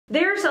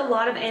There's a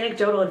lot of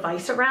anecdotal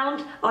advice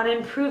around on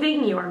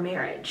improving your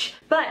marriage.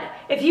 But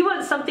if you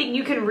want something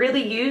you can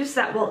really use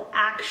that will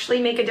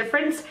actually make a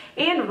difference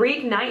and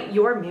reignite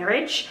your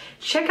marriage,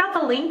 check out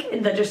the link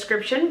in the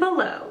description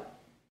below.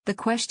 The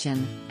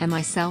question, am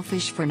I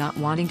selfish for not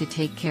wanting to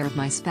take care of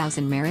my spouse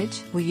in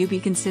marriage? Will you be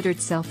considered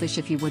selfish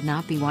if you would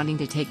not be wanting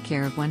to take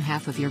care of one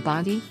half of your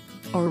body?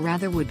 Or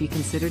rather would be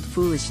considered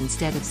foolish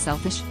instead of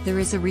selfish? There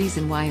is a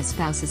reason why a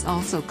spouse is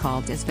also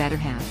called as better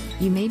half.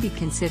 You may be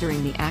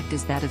considering the act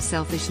as that of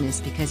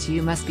selfishness because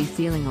you must be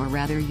feeling, or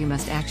rather you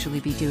must actually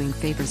be doing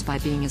favors by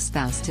being a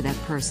spouse to that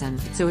person.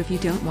 So if you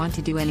don't want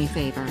to do any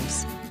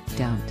favors,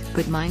 don't.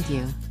 But mind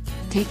you,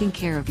 taking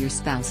care of your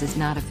spouse is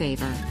not a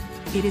favor.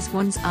 It is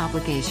one's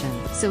obligation.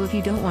 So if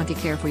you don't want to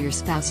care for your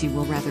spouse, you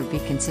will rather be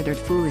considered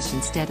foolish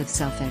instead of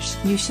selfish.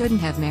 You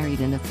shouldn't have married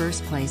in the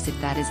first place if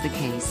that is the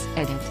case.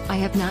 Edit. I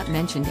have not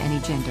mentioned any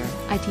gender.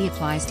 IT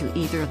applies to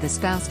either of the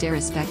spouse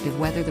irrespective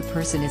whether the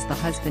person is the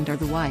husband or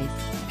the wife.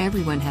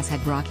 Everyone has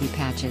had rocky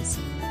patches.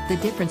 The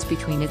difference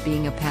between it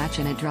being a patch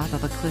and a drop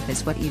of a cliff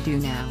is what you do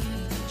now.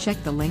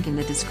 Check the link in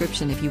the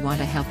description if you want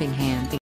a helping hand.